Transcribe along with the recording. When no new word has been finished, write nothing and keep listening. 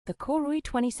The KOORUI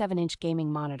 27-inch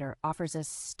gaming monitor offers a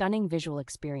stunning visual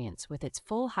experience with its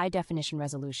full high-definition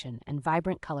resolution and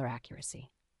vibrant color accuracy.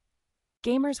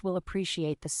 Gamers will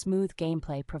appreciate the smooth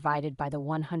gameplay provided by the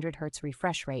 100 Hz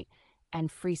refresh rate and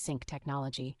FreeSync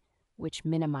technology, which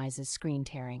minimizes screen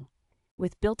tearing.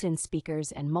 With built-in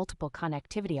speakers and multiple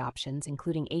connectivity options,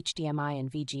 including HDMI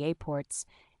and VGA ports,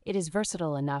 it is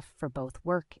versatile enough for both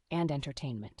work and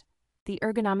entertainment. The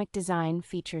ergonomic design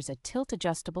features a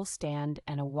tilt-adjustable stand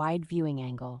and a wide viewing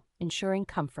angle, ensuring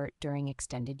comfort during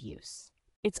extended use.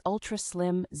 Its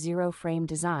ultra-slim, zero-frame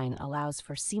design allows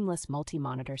for seamless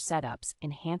multi-monitor setups,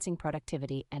 enhancing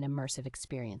productivity and immersive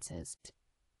experiences.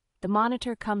 The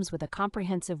monitor comes with a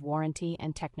comprehensive warranty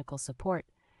and technical support,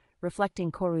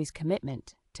 reflecting KOORUI's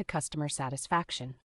commitment to customer satisfaction.